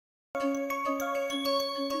Hello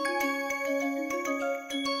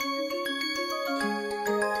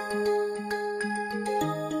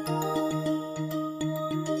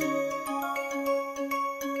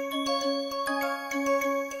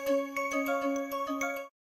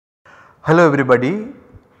everybody.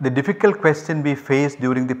 The difficult question we faced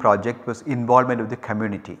during the project was involvement of the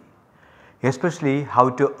community, especially how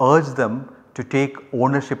to urge them to take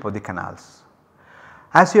ownership of the canals.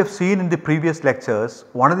 As you have seen in the previous lectures,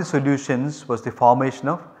 one of the solutions was the formation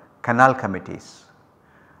of canal committees.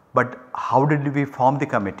 But how did we form the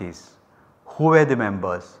committees? Who were the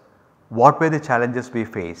members? What were the challenges we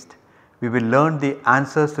faced? We will learn the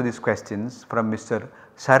answers to these questions from Mr.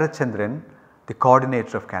 Sharat Chandran, the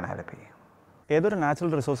coordinator of Canality. ഏതൊരു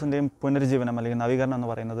natural റിസോഴ്സിൻ്റെയും പുനരുജ്ജീവനം അല്ലെങ്കിൽ നവീകരണം എന്ന്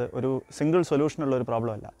പറയുന്നത് ഒരു single സൊല്യൂഷനുള്ള ഒരു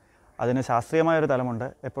problem അല്ല. അതിന് ശാസ്ത്രീയമായ ഒരു തലമുണ്ട്,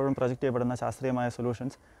 എപ്പോഴും പ്രൊജക്റ്റ് ചെയ്യപ്പെടുന്ന ശാസ്ത്രീയമായ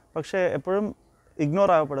സൊല്യൂഷൻസ്, പക്ഷേ എപ്പോഴും ഇഗ്നോർ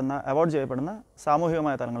ആവപ്പെടുന്ന, അവോയ്ഡ് ചെയ്യപ്പെടുന്ന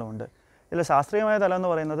സാമൂഹികമായ തലങ്ങളുമുണ്ട്. ഇതിൽ ശാസ്ത്രീയമായ തലം എന്ന്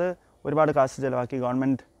പറയുന്നത് ഒരുപാട് കാശ് ചിലവാക്കി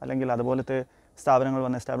ഗവൺമെൻറ് അല്ലെങ്കിൽ അതുപോലത്തെ സ്ഥാപനങ്ങൾ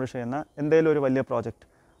വന്ന് എസ്റ്റാബ്ലിഷ് ചെയ്യുന്ന എന്തെങ്കിലും ഒരു വലിയ പ്രോജക്റ്റ്,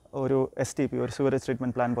 ഒരു STP, ഒരു സിവറേജ്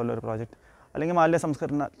ട്രീറ്റ്മെൻറ്റ് പ്ലാൻ പോലുള്ള ഒരു പ്രോജക്റ്റ്, അല്ലെങ്കിൽ മാലിന്യ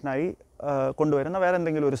സംസ്കരണത്തിനായി കൊണ്ടുവരുന്ന വേറെ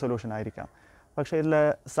എന്തെങ്കിലും ഒരു സൊല്യൂഷൻ ആയിരിക്കാം. പക്ഷേ ഇതിൽ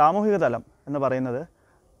സാമൂഹിക തലം എന്ന് പറയുന്നത്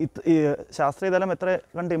ഈ ശാസ്ത്രീയ തലം എത്ര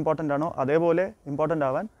കണ്ട് ഇമ്പോർട്ടൻ്റ് ആണോ അതേപോലെ ഇമ്പോർട്ടൻ്റ്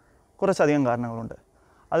ആവാൻ കുറച്ചധികം കാരണങ്ങളുണ്ട്.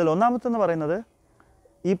 അതിൽ ഒന്നാമത്തെന്ന് പറയുന്നത്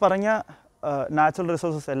ഈ പറഞ്ഞ നാച്ചുറൽ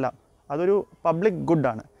റിസോഴ്സസ് എല്ലാം അതൊരു പബ്ലിക്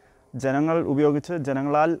ഗുഡാണ്. ജനങ്ങൾ ഉപയോഗിച്ച്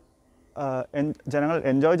ജനങ്ങൾ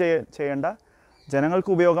എൻജോയ് ചെയ്യേണ്ട,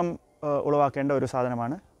 ജനങ്ങൾക്ക് ഉപയോഗം ഉളവാക്കേണ്ട ഒരു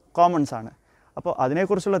സാധനമാണ്, കോമൺസ് ആണ്. അപ്പോൾ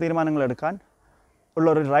അതിനെക്കുറിച്ചുള്ള തീരുമാനങ്ങൾ എടുക്കാൻ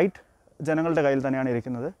ഉള്ളൊരു റൈറ്റ് ജനങ്ങളുടെ കയ്യിൽ തന്നെയാണ്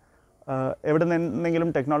ഇരിക്കുന്നത്. എവിടെ നിന്നെങ്കിലും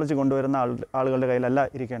ടെക്നോളജി കൊണ്ടുവരുന്ന ആളുകളുടെ കയ്യിലല്ല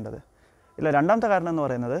ഇരിക്കേണ്ടത്. ഇല്ല, രണ്ടാമത്തെ കാരണം എന്ന്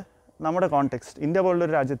പറയുന്നത് നമ്മുടെ കോണ്ടെക്സ്റ്റ്, ഇന്ത്യ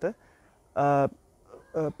പോലുള്ളൊരു രാജ്യത്ത്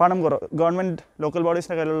പണം ഗവൺമെൻറ് ലോക്കൽ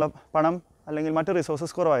ബോഡീസിൻ്റെ കയ്യിലുള്ള പണം അല്ലെങ്കിൽ മറ്റ്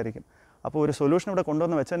റിസോഴ്സസ് കുറവായിരിക്കും. അപ്പോൾ ഒരു സൊല്യൂഷൻ ഇവിടെ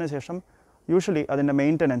കൊണ്ടുവന്ന് വെച്ചതിന് ശേഷം യൂഷ്വലി അതിൻ്റെ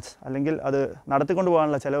മെയിൻ്റനൻസ് അല്ലെങ്കിൽ അത് നടത്തിക്കൊണ്ടു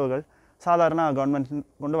പോകാനുള്ള ചിലവുകൾ സാധാരണ ഗവൺമെൻറ്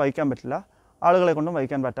കൊണ്ട് വഹിക്കാൻ പറ്റില്ല, ആളുകളെ കൊണ്ടും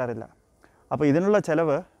വഹിക്കാൻ പറ്റാറില്ല. അപ്പോൾ ഇതിനുള്ള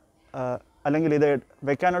ചിലവ് അല്ലെങ്കിൽ ഇത്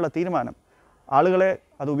വയ്ക്കാനുള്ള തീരുമാനം ആളുകളെ,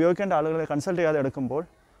 അത് ഉപയോഗിക്കേണ്ട ആളുകളെ കൺസൾട്ട് ചെയ്യാതെ എടുക്കുമ്പോൾ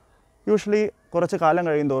യൂഷ്വലി കുറച്ച് കാലം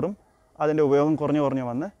കഴിയുന്തോറും അതിൻ്റെ ഉപയോഗം കുറഞ്ഞു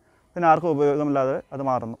വന്ന് പിന്നെ ആർക്കും ഉപയോഗമില്ലാതെ അത്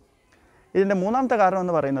മാറുന്നു. ഇതിൻ്റെ മൂന്നാമത്തെ കാരണം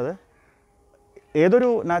എന്ന് പറയുന്നത് ഏതൊരു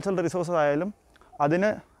നാച്ചുറൽ റിസോഴ്സസ് ആയാലും അതിന്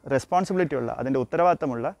റെസ്പോൺസിബിലിറ്റി ഉള്ള, അതിൻ്റെ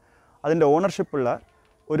ഉത്തരവാദിത്തമുള്ള, അതിൻ്റെ ഓണർഷിപ്പുള്ള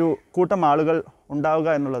ഒരു കൂട്ടം ആളുകൾ ഉണ്ടാവുക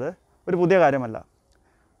എന്നുള്ളത് ഒരു പുതിയ കാര്യമല്ല.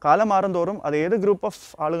 കാലം മാറും തോറും അത് ഏത് ഗ്രൂപ്പ് ഓഫ്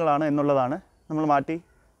ആളുകളാണ് എന്നുള്ളതാണ് നമ്മൾ മാറ്റി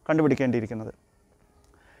കണ്ടുപിടിക്കേണ്ടിയിരിക്കുന്നത്.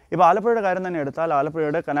 ഇപ്പോൾ ആലപ്പുഴയുടെ കാര്യം തന്നെ എടുത്താൽ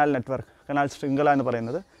ആലപ്പുഴയുടെ കനാൽ നെറ്റ്വർക്ക്, കനാൽ ശൃംഖല എന്ന്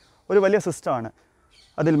പറയുന്നത് ഒരു വലിയ സിസ്റ്റമാണ്.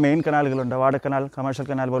 അതിൽ main കനാലുകളുണ്ട്, ward canal, commercial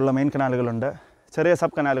canal പോലുള്ള മെയിൻ കനാലുകളുണ്ട്, ചെറിയ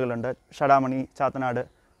സബ് കനാലുകളുണ്ട്, ഷടാമണി, ചാത്തനാട്,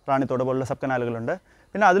 റാണിത്തോട് പോലുള്ള സബ് കനാലുകളുണ്ട്,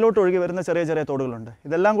 പിന്നെ അതിലോട്ട് ഒഴുകി വരുന്ന ചെറിയ ചെറിയ തോടുകളുണ്ട്.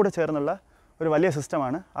 ഇതെല്ലാം കൂടി ചേർന്നുള്ള ഒരു വലിയ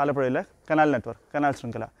സിസ്റ്റമാണ് ആലപ്പുഴയിലെ കനാൽ നെറ്റ്വർക്ക്, കനാൽ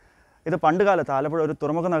ശൃംഖല. ഇത് പണ്ട് കാലത്ത് ആലപ്പുഴ ഒരു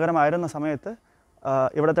തുറമുഖ നഗരമായിരുന്ന സമയത്ത്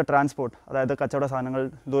ഇവിടുത്തെ ട്രാൻസ്പോർട്ട്, അതായത് കച്ചവട സാധനങ്ങൾ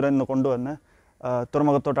ദൂരെ നിന്ന് കൊണ്ടുവന്ന്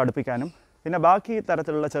തുറമുഖത്തോട്ട് അടുപ്പിക്കാനും പിന്നെ ബാക്കി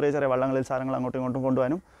തരത്തിലുള്ള ചെറിയ ചെറിയ വള്ളങ്ങളിൽ സാധനങ്ങൾ അങ്ങോട്ടും ഇങ്ങോട്ടും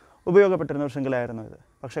കൊണ്ടുപോകാനും ഉപയോഗപ്പെട്ടിരുന്ന ഒരു ശൃംഖലയായിരുന്നു ഇത്.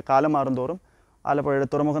 പക്ഷേ കാലം മാറും തോറും ആലപ്പുഴയുടെ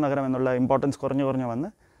തുറമുഖ നഗരം എന്നുള്ള ഇമ്പോർട്ടൻസ് കുറഞ്ഞു വന്ന്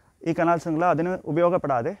ഈ കനാൽ ശൃംഖല അതിന്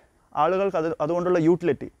ഉപയോഗപ്പെടാതെ ആളുകൾക്ക് അതുകൊണ്ടുള്ള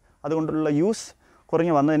യൂട്ടിലിറ്റി, അതുകൊണ്ടുള്ള യൂസ്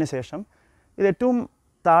കുറഞ്ഞു വന്നതിന് ശേഷം ഇത് ഏറ്റവും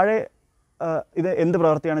താഴെ ഇത് എന്ത്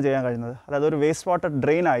പ്രവൃത്തിയാണ് ചെയ്യാൻ കഴിയുന്നത്? അതായത് ഒരു വേസ്റ്റ് വാട്ടർ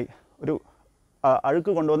ഡ്രെയിനായി, ഒരു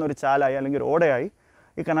അഴുക്ക് കൊണ്ടുവന്ന ഒരു ചാലായി അല്ലെങ്കിൽ ഒരു ഓടയായി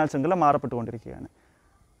ഈ കനാൽ ശൃംഖല മാറപ്പെട്ടുകൊണ്ടിരിക്കുകയാണ്.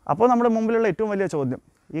 അപ്പോൾ നമ്മുടെ മുമ്പിലുള്ള ഏറ്റവും വലിയ ചോദ്യം,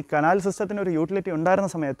 ഈ കനാൽ സിസ്റ്റത്തിന് ഒരു യൂട്ടിലിറ്റി ഉണ്ടായിരുന്ന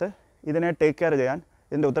സമയത്ത് ഇതിനെ ടേക്ക് കെയർ ചെയ്യാൻ,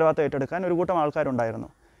 ഇതിൻ്റെ ഉത്തരവാദിത്തം ഏറ്റെടുക്കാൻ ഒരു കൂട്ടം ആൾക്കാരുണ്ടായിരുന്നു.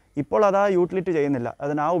 ഇപ്പോൾ അത് ആ യൂട്ടിലിറ്റി ചെയ്യുന്നില്ല,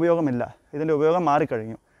 അതിന് ആ ഉപയോഗമില്ല, ഇതിൻ്റെ ഉപയോഗം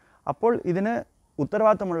മാറിക്കഴിഞ്ഞു. അപ്പോൾ ഇതിന്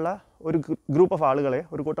ഉത്തരവാദിത്തമുള്ള ഒരു ഗ്രൂപ്പ് ഓഫ് ആളുകളെ,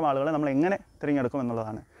 ഒരു കൂട്ടം ആളുകളെ നമ്മൾ എങ്ങനെ തിരഞ്ഞെടുക്കും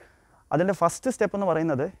എന്നുള്ളതാണ്. അതിൻ്റെ ഫസ്റ്റ് സ്റ്റെപ്പ് എന്ന്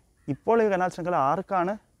പറയുന്നത് ഇപ്പോൾ ഈ കനാൽ ശൃംഖല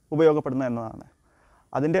ആർക്കാണ് ഉപയോഗപ്പെടുന്നത് എന്നതാണ്.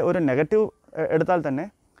 അതിൻ്റെ ഒരു നെഗറ്റീവ് എടുത്താൽ തന്നെ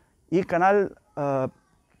ഈ കനാൽ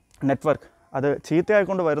നെറ്റ്വർക്ക് അത്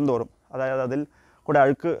ചീത്തയായിക്കൊണ്ട് വരും തോറും, അതായത് അതിൽ കൂടെ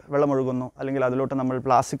അഴുക്ക് വെള്ളമൊഴുകുന്നു, അല്ലെങ്കിൽ അതിലോട്ട് നമ്മൾ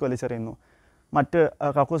പ്ലാസ്റ്റിക് വലിച്ചെറിയുന്നു, മറ്റ്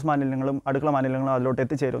കക്കൂസ് മാലിന്യങ്ങളും അടുക്കള മാലിന്യങ്ങളും അതിലോട്ട്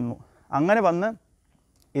എത്തിച്ചേരുന്നു. അങ്ങനെ വന്ന്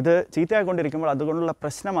ഇത് ചീത്തയായിക്കൊണ്ടിരിക്കുമ്പോൾ അതുകൊണ്ടുള്ള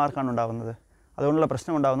പ്രശ്നം ആർക്കാണ് ഉണ്ടാകുന്നത്? അതുകൊണ്ടുള്ള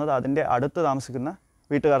പ്രശ്നം ഉണ്ടാകുന്നത് അതിൻ്റെ അടുത്ത് താമസിക്കുന്ന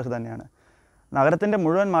വീട്ടുകാർക്ക് തന്നെയാണ്. നഗരത്തിൻ്റെ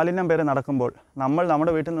മുഴുവൻ മാലിന്യം പേരെ നടക്കുമ്പോൾ നമ്മൾ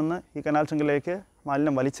നമ്മുടെ വീട്ടിൽ നിന്ന് ഈ കനാൽ ശൃംഖലയിലേക്ക്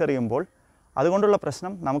മാലിന്യം വലിച്ചെറിയുമ്പോൾ അതുകൊണ്ടുള്ള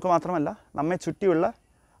പ്രശ്നം നമുക്ക് മാത്രമല്ല, നമ്മെ ചുറ്റിയുള്ള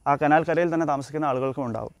ആ കനാൽ കരയിൽ തന്നെ താമസിക്കുന്ന ആളുകൾക്കും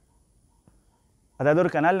ഉണ്ടാകും. അതായത് ഒരു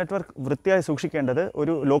കനാൽ നെറ്റ്വർക്ക് വൃത്തിയായി സൂക്ഷിക്കേണ്ടത്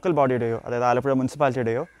ഒരു ലോക്കൽ ബോഡിയുടെയോ, അതായത് ആലപ്പുഴ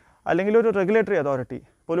മുനിസിപ്പാലിറ്റിയുടെയോ അല്ലെങ്കിൽ ഒരു regulatory authority,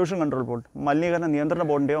 pollution control board, മലിനീകരണ നിയന്ത്രണ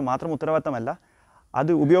ബോർഡിൻ്റെയോ മാത്രം ഉത്തരവാദിത്തമല്ല,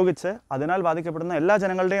 അത് ഉപയോഗിച്ച് അതിനാൽ ബാധിക്കപ്പെടുന്ന എല്ലാ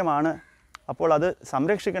ജനങ്ങളുടെയുമാണ്. അപ്പോൾ അത്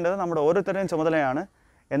സംരക്ഷിക്കേണ്ടത് നമ്മുടെ ഓരോരുത്തരുടെയും ചുമതലയാണ്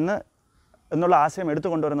എന്നുള്ള ആശയം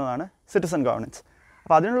എടുത്തുകൊണ്ടുവരുന്നതാണ് സിറ്റിസൺ ഗവർണൻസ്.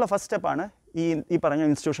 അപ്പോൾ അതിനുള്ള ഫസ്റ്റ് സ്റ്റെപ്പാണ് ഈ പറഞ്ഞ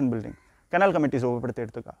ഇൻസ്റ്റിറ്റ്യൂഷൻ ബിൽഡിംഗ് കനാൽ കമ്മിറ്റീസ്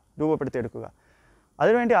രൂപപ്പെടുത്തിയെടുക്കുക.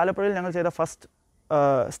 അതിനുവേണ്ടി ആലപ്പുഴയിൽ ഞങ്ങൾ ചെയ്ത ഫസ്റ്റ്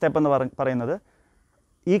സ്റ്റെപ്പ് എന്ന് പറയുന്നത്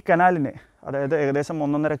ഈ കനാലിനെ, അതായത് ഏകദേശം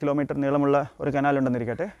 1.5 കിലോമീറ്റർ നീളമുള്ള ഒരു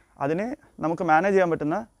കനാലുണ്ടെന്നിരിക്കട്ടെ, അതിനെ നമുക്ക് മാനേജ് ചെയ്യാൻ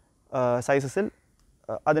പറ്റുന്ന സൈസസിൽ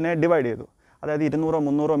അതിനെ ഡിവൈഡ് ചെയ്തു. അതായത്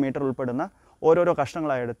 200-300 മീറ്റർ ഉൾപ്പെടുന്ന ഓരോരോ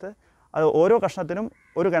കഷ്ണങ്ങളായി എടുത്ത് അത് ഓരോ കഷ്ണത്തിനും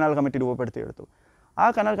ഒരു കനാൽ കമ്മിറ്റി രൂപപ്പെടുത്തിയെടുത്തു. ആ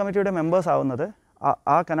കനാൽ കമ്മിറ്റിയുടെ മെമ്പേഴ്സ് ആവുന്നത്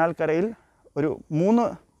ആ കനാൽ കരയിൽ ഒരു 3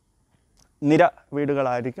 നിര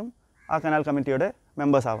വീടുകളായിരിക്കും ആ കനാൽ കമ്മിറ്റിയുടെ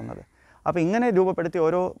മെമ്പേഴ്സ് ആവുന്നത്. അപ്പോൾ ഇങ്ങനെ രൂപപ്പെടുത്തി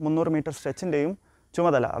ഓരോ 300 മീറ്റർ സ്ട്രെച്ചിൻ്റെയും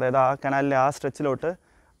ചുമതല, അതായത് ആ കനാലിലെ ആ സ്ട്രെച്ചിലോട്ട്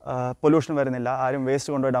പൊല്യൂഷൻ വരുന്നില്ല, ആരും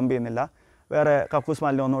വേസ്റ്റ് കൊണ്ടുപോയി ഡംപ് ചെയ്യുന്നില്ല, വേറെ കക്കൂസ്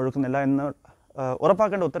മാലിന്യം ഒന്നും ഒഴുക്കുന്നില്ല എന്ന്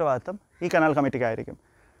ഉറപ്പാക്കേണ്ട ഉത്തരവാദിത്തം ഈ കനാൽ കമ്മിറ്റിക്കായിരിക്കും.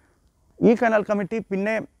 ഈ കനാൽ കമ്മിറ്റി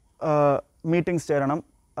പിന്നെ മീറ്റിംഗ്സ് ചേരണം,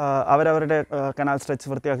 അവരവരുടെ കനാൽ സ്ട്രെച്ച്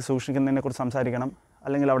വൃത്തിയാക്കി സൂക്ഷിക്കുന്നതിനെക്കുറിച്ച് സംസാരിക്കണം,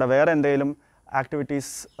 അല്ലെങ്കിൽ അവിടെ വേറെ എന്തെങ്കിലും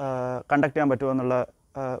ആക്ടിവിറ്റീസ് കണ്ടക്ട് ചെയ്യാൻ പറ്റുമോ എന്നുള്ള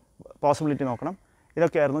പോസിബിലിറ്റി നോക്കണം.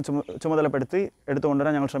 ഇതൊക്കെയായിരുന്നു ചുമതലപ്പെടുത്തി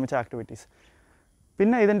എടുത്തുകൊണ്ടുവരാൻ ഞങ്ങൾ ശ്രമിച്ച ആക്ടിവിറ്റീസ്.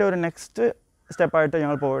 പിന്നെ ഇതിൻ്റെ ഒരു നെക്സ്റ്റ് സ്റ്റെപ്പായിട്ട്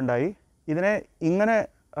ഞങ്ങൾ പോകേണ്ടായി, ഇതിനെ ഇങ്ങനെ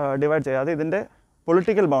ഡിവൈഡ് ചെയ്യാതെ ഇതിൻ്റെ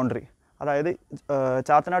പൊളിറ്റിക്കൽ ബൗണ്ടറി, അതായത്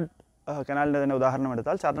ചാത്തനാട് കനാലിൻ്റെ തന്നെ ഉദാഹരണം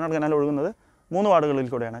എടുത്താൽ ചാത്തനാട് കനാൽ ഒഴുകുന്നത് 3 വാർഡുകളിൽ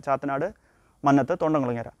കൂടെയാണ്, ചാത്തനാട്, മന്നത്ത്,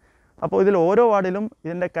 തൊണ്ടംകുളങ്ങര. അപ്പോൾ ഇതിൽ ഓരോ വാർഡിലും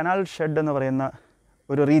ഇതിൻ്റെ കനാൽ ഷെഡ് എന്ന് പറയുന്ന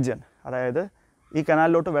ഒരു റീജിയൻ, അതായത് ഈ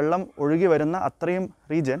കനാലിലോട്ട് വെള്ളം ഒഴുകി വരുന്ന അത്രയും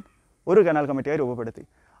റീജിയൻ ഒരു കനാൽ കമ്മിറ്റിയായി രൂപപ്പെടുത്തി.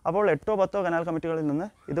 അപ്പോൾ 8-10 കനാൽ കമ്മിറ്റികളിൽ നിന്ന്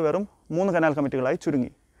ഇത് വെറും 3 കനാൽ കമ്മിറ്റികളായി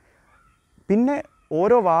ചുരുങ്ങി. പിന്നെ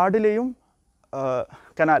ഓരോ വാർഡിലെയും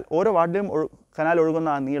കനാൽ ഒഴുകുന്ന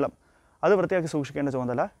ആ നീളം അത് വൃത്തിയാക്കി സൂക്ഷിക്കേണ്ട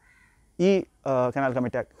ചുമതല ഈ കനാൽ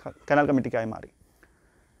കമ്മിറ്റിക്കായി മാറി.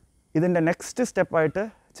 ഇതിൻ്റെ നെക്സ്റ്റ് സ്റ്റെപ്പായിട്ട്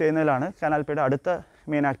ചെയ്യുന്നതിലാണ് കനാൽ പിയുടെ അടുത്ത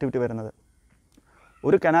മെയിൻ ആക്ടിവിറ്റി വരുന്നത്.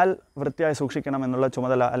 ഒരു കനാൽ വൃത്തിയായി സൂക്ഷിക്കണം എന്നുള്ള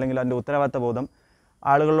ചുമതല അല്ലെങ്കിൽ അതിൻ്റെ ഉത്തരവാദിത്ത ബോധം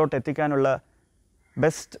ആളുകളിലോട്ട് എത്തിക്കാനുള്ള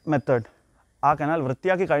ബെസ്റ്റ് മെത്തേഡ് ആ കനാൽ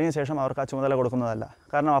വൃത്തിയാക്കി കഴിഞ്ഞ ശേഷം അവർക്ക് ആ ചുമതല കൊടുക്കുന്നതല്ല.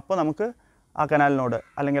 കാരണം അപ്പോൾ നമുക്ക് ആ കനാലിനോട്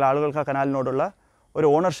അല്ലെങ്കിൽ ആളുകൾക്ക് ആ കനാലിനോടുള്ള ഒരു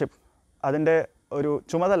ഓണർഷിപ്പ്, അതിൻ്റെ ഒരു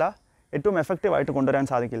ചുമതല ഏറ്റവും എഫക്റ്റീവായിട്ട് കൊണ്ടുവരാൻ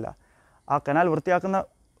സാധിക്കില്ല. ആ കനാൽ വൃത്തിയാക്കുന്ന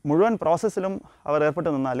മുഴുവൻ പ്രോസസ്സിലും അവർ ഏർപ്പെട്ട്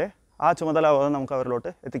നിന്നാലേ ആ ചുമതല നമുക്ക് അവരിലോട്ട്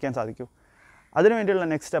എത്തിക്കാൻ സാധിക്കൂ. അതിനുവേണ്ടിയുള്ള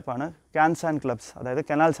നെക്സ്റ്റ് സ്റ്റെപ്പാണ് ക്യാൻസ് ആൻഡ് ക്ലബ്സ്, അതായത്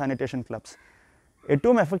കനാൽ സാനിറ്റേഷൻ ക്ലബ്സ്.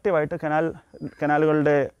 ഏറ്റവും എഫക്റ്റീവായിട്ട്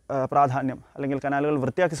കനാലുകളുടെ പ്രാധാന്യം അല്ലെങ്കിൽ കനാലുകൾ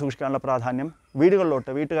വൃത്തിയാക്കി സൂക്ഷിക്കാനുള്ള പ്രാധാന്യം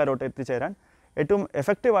വീട്ടുകാരോട്ട് എത്തിച്ചേരാൻ ഏറ്റവും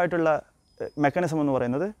എഫക്റ്റീവായിട്ടുള്ള മെക്കാനിസം എന്ന്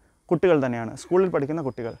പറയുന്നത് കുട്ടികൾ തന്നെയാണ്, സ്കൂളിൽ പഠിക്കുന്ന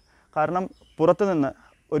കുട്ടികൾ. കാരണം പുറത്തുനിന്ന്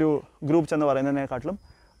ഒരു ഗ്രൂപ്പ് എന്ന് പറയുന്നതിനെക്കാട്ടിലും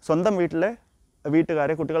സ്വന്തം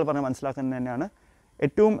വീട്ടുകാരെ കുട്ടികൾ പറഞ്ഞ് മനസ്സിലാക്കുന്നത് തന്നെയാണ്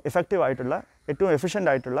ഏറ്റവും എഫക്റ്റീവായിട്ടുള്ള, ഏറ്റവും എഫിഷ്യൻ്റ്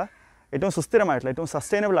ആയിട്ടുള്ള, ഏറ്റവും സുസ്ഥിരമായിട്ടുള്ള, ഏറ്റവും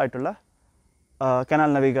സസ്റ്റൈനബിൾ ആയിട്ടുള്ള കനാൽ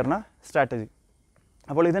നവീകരണ സ്ട്രാറ്റജി.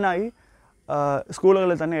 അപ്പോൾ ഇതിനായി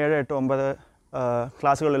സ്കൂളുകളിൽ തന്നെ 7, 8, 9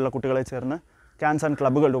 ക്ലാസ്സുകളിലുള്ള കുട്ടികളെ ചേർന്ന് ക്യാൻസ് ആൻഡ്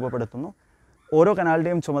ക്ലബ്ബുകൾ രൂപപ്പെടുത്തുന്നു. ഓരോ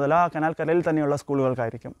കനാലിൻ്റെയും ചുമതല ആ കനാൽ കരയിൽ തന്നെയുള്ള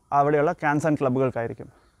സ്കൂളുകൾക്കായിരിക്കും, അവിടെയുള്ള ക്യാൻസ് ആൻഡ് ക്ലബ്ബുകൾക്കായിരിക്കും.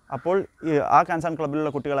 അപ്പോൾ ആ ക്യാൻസ് ആൻഡ്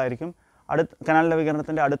ക്ലബ്ബിലുള്ള കുട്ടികളായിരിക്കും കനാൽ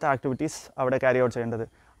നവീകരണത്തിൻ്റെ അടുത്ത ആക്ടിവിറ്റീസ് അവിടെ ക്യാരി ഔട്ട് ചെയ്യേണ്ടത്.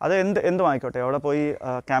 അത് എന്തുമായിക്കോട്ടെ, അവിടെ പോയി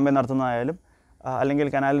ക്യാമ്പയിൻ നടത്തുന്നതായാലും അല്ലെങ്കിൽ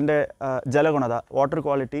കനാലിൻ്റെ ജലഗുണത, വാട്ടർ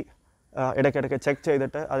ക്വാളിറ്റി ഇടയ്ക്കിടയ്ക്ക് ചെക്ക്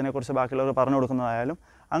ചെയ്തിട്ട് അതിനെക്കുറിച്ച് ബാക്കിയുള്ളവർ പറഞ്ഞു കൊടുക്കുന്നതായാലും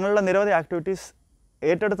അങ്ങനെയുള്ള നിരവധി ആക്ടിവിറ്റീസ്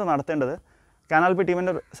ഏറ്റെടുത്ത് നടത്തേണ്ടത്, കനാൽ പി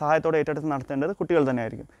ടീമിൻ്റെ സഹായത്തോടെ ഏറ്റെടുത്ത് നടത്തേണ്ടത് കുട്ടികൾ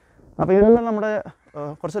തന്നെയായിരിക്കും. അപ്പോൾ ഇതെല്ലാം നമ്മുടെ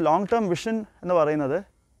കുറച്ച് ലോങ് ടേം വിഷൻ എന്ന് പറയുന്നത്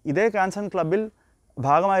ഇതേ ക്യാൻസ് ആൻഡ് ക്ലബ്ബിൽ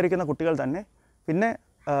ഭാഗമായിരിക്കുന്ന കുട്ടികൾ തന്നെ പിന്നെ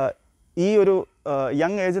ഈ ഒരു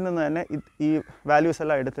യങ് ഏജിൽ നിന്ന് തന്നെ ഈ വാല്യൂസ്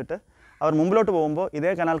എല്ലാം എടുത്തിട്ട് അവർ മുമ്പിലോട്ട് പോകുമ്പോൾ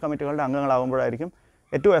ഇതേ കനാൽ കമ്മിറ്റികളുടെ അംഗങ്ങളാകുമ്പോഴായിരിക്കും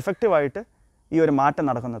ഏറ്റവും എഫക്റ്റീവായിട്ട് ഈ ഒരു മാറ്റം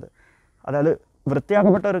നടക്കുന്നത്. അതായത്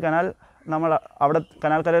വൃത്തിയാക്കപ്പെട്ട ഒരു കനാൽ നമ്മൾ അവിടെ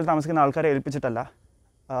കനാൽ കരയിൽ താമസിക്കുന്ന ആൾക്കാരെ ഏൽപ്പിച്ചിട്ടല്ല,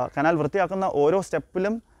 കനാൽ വൃത്തിയാക്കുന്ന ഓരോ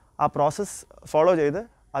സ്റ്റെപ്പിലും ആ പ്രോസസ്സ് ഫോളോ ചെയ്ത്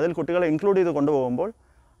അതിൽ കുട്ടികളെ ഇൻക്ലൂഡ് ചെയ്ത് കൊണ്ടുപോകുമ്പോൾ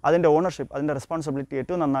അതിൻ്റെ ഓണർഷിപ്പ്, അതിൻ്റെ റെസ്പോൺസിബിലിറ്റി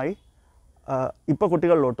ഏറ്റവും നന്നായി ഇപ്പോൾ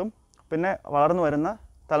കുട്ടികളിലോട്ടും പിന്നെ വളർന്നു വരുന്ന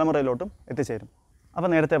തലമുറയിലോട്ടും എത്തിച്ചേരും. അപ്പോൾ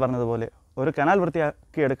നേരത്തെ പറഞ്ഞതുപോലെ ഒരു കനാൽ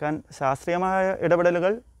വൃത്തിയാക്കിയെടുക്കാൻ ശാസ്ത്രീയമായ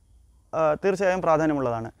ഇടപെടലുകൾ തീർച്ചയായും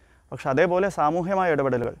പ്രാധാന്യമുള്ളതാണ്. പക്ഷെ അതേപോലെ സാമൂഹ്യമായ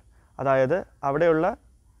ഇടപെടലുകൾ, അതായത് അവിടെയുള്ള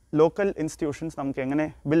ലോക്കൽ ഇൻസ്റ്റിറ്റ്യൂഷൻസ് നമുക്ക് എങ്ങനെ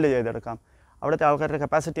ബിൽഡ് ചെയ്തെടുക്കാം, അവിടുത്തെ ആൾക്കാരുടെ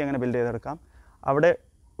കപ്പാസിറ്റി എങ്ങനെ ബിൽഡ് ചെയ്തെടുക്കാം, അവിടെ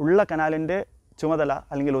ഉള്ള കനാലിൻ്റെ ചുമതല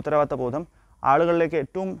അല്ലെങ്കിൽ ഉത്തരവാദിത്ത ബോധം ആളുകളിലേക്ക്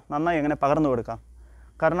ഏറ്റവും നന്നായി എങ്ങനെ പകർന്നു കൊടുക്കാം.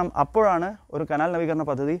 കാരണം അപ്പോഴാണ് ഒരു കനാൽ നവീകരണ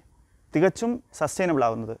പദ്ധതി തികച്ചും സസ്റ്റൈനബിൾ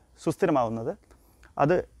ആവുന്നത്, സുസ്ഥിരമാവുന്നത്.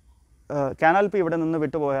 അത് കനാൽ പി ഇവിടെ നിന്ന്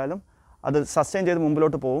വിട്ടുപോയാലും അത് സസ്റ്റൈൻ ചെയ്ത്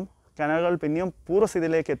മുമ്പിലോട്ട് പോകും, കനാലുകൾ പിന്നെയും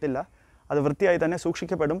പൂർവ്വസ്ഥിതിയിലേക്ക് എത്തില്ല, അത് വൃത്തിയായി തന്നെ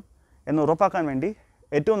സൂക്ഷിക്കപ്പെടും എന്ന് ഉറപ്പാക്കാൻ വേണ്ടി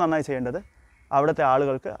ഏറ്റവും നന്നായി ചെയ്യേണ്ടത് അവിടുത്തെ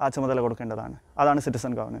ആളുകൾക്ക് ആ ചുമതല കൊടുക്കേണ്ടതാണ്. അതാണ്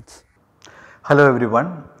citizen governance. Hello everyone,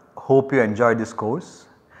 hope you enjoyed this course.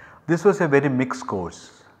 This was a very mixed course.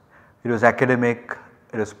 It was academic,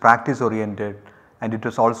 it was practice oriented, and it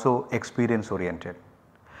was also experience oriented.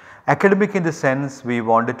 Academic in the sense we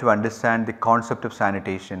wanted to understand the concept of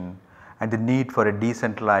sanitation and the need for a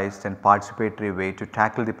decentralized and participatory way to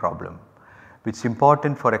tackle the problem, which is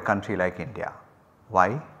important for a country like India.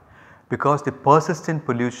 Why? Because the persistent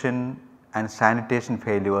pollution and sanitation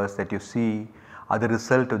failures that you see are the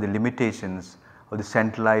result of the limitations of the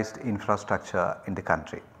centralized infrastructure in the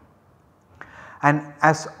country. And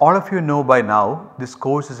as all of you know by now, this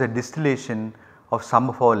course is a distillation of some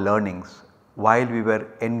of our learnings while we were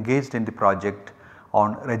engaged in the project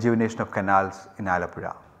on rejuvenation of canals in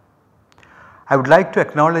Alappuzha. I would like to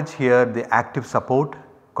acknowledge here the active support,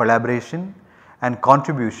 collaboration and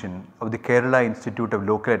contribution of the Kerala Institute of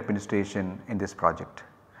Local Administration in this project.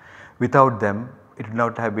 Without them, it would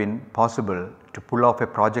not have been possible to pull off a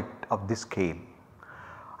project of this scale.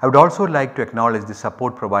 I would also like to acknowledge the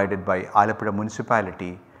support provided by Alappuzha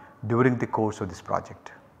municipality during the course of this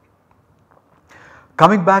project.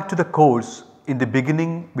 Coming back to the course, in the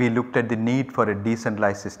beginning we looked at the need for a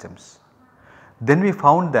decentralized systems. Then we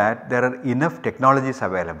found that there are enough technologies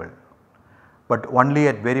available, but only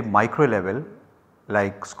at very micro level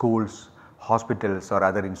like schools, hospitals or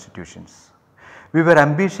other institutions. We were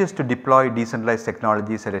ambitious to deploy decentralized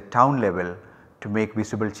technologies at a town level to make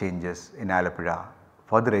visible changes in Alappuzha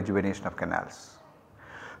for the rejuvenation of canals.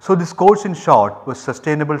 So this course in short was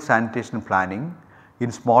sustainable sanitation planning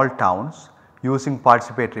in small towns using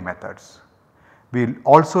participatory methods. We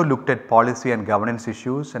also looked at policy and governance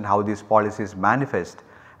issues and how these policies manifest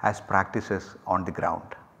as practices on the ground.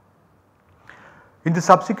 In the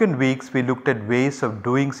subsequent weeks, we looked at ways of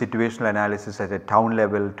doing situational analysis at a town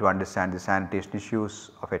level to understand the sanitation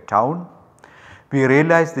issues of a town. We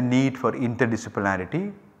realized the need for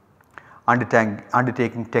interdisciplinarity,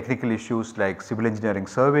 undertaking technical issues like civil engineering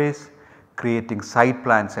surveys, creating site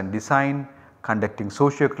plans and design, conducting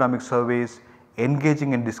socio-economic surveys,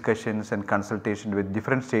 engaging in discussions and consultation with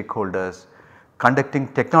different stakeholders, conducting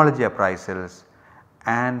technology appraisals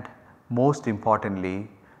and most importantly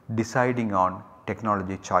deciding on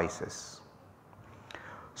technology choices.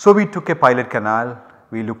 So we took a pilot canal,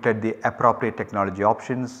 we looked at the appropriate technology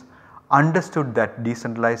options, understood that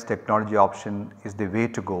decentralized technology option is the way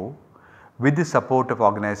to go with the support of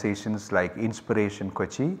organizations like Inspiration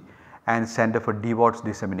Kochi and Center for DWATS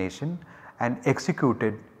Dissemination, and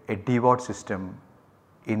executed a DWAT system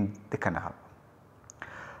in the canal.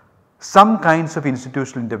 Some kinds of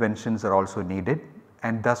institutional interventions are also needed,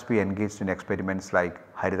 and thus we engaged in experiments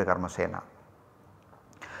like Harita Karma Sena.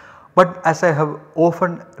 But as I have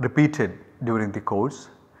often repeated during the course,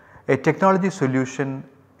 a technology solution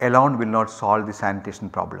alone will not solve the sanitation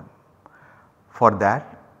problem. For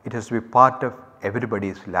that, it has to be part of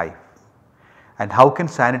everybody's life. And how can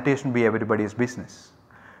sanitation be everybody's business?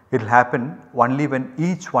 It will happen only when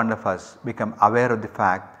each one of us become aware of the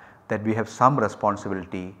fact that we have some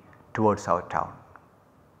responsibility towards our town.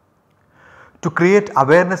 To create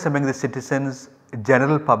awareness among the citizens,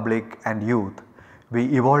 general public and youth, we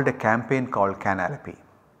evolved a campaign called Canalapy,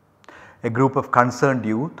 a group of concerned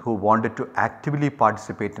youth who wanted to actively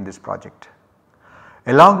participate in this project.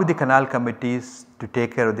 Along with the canal committees to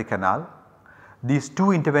take care of the canal, these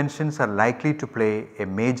two interventions are likely to play a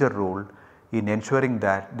major role in ensuring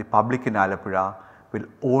that the public in Alappuzha will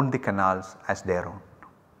own the canals as their own.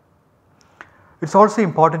 It is also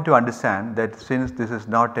important to understand that since this is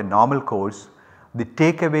not a normal course, the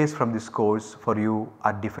takeaways from this course for you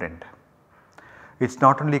are different. It is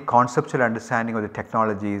not only conceptual understanding of the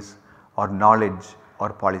technologies or knowledge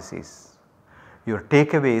or policies. Your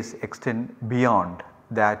takeaways extend beyond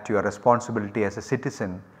that to your responsibility as a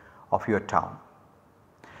citizen of your town.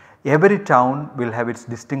 Every town will have its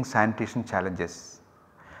distinct sanitation challenges,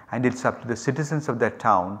 and it is up to the citizens of that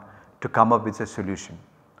town to come up with a solution.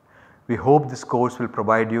 We hope this course will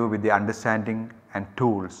provide you with the understanding and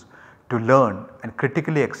tools to learn and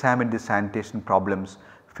critically examine the sanitation problems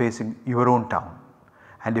facing your own town,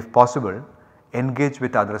 and if possible engage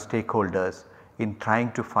with other stakeholders in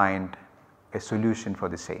trying to find a solution for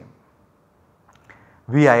the same.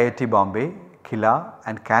 We IIT Bombay, Kila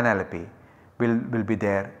and Canalapy will be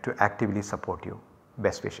there to actively support you.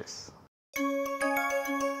 Best wishes.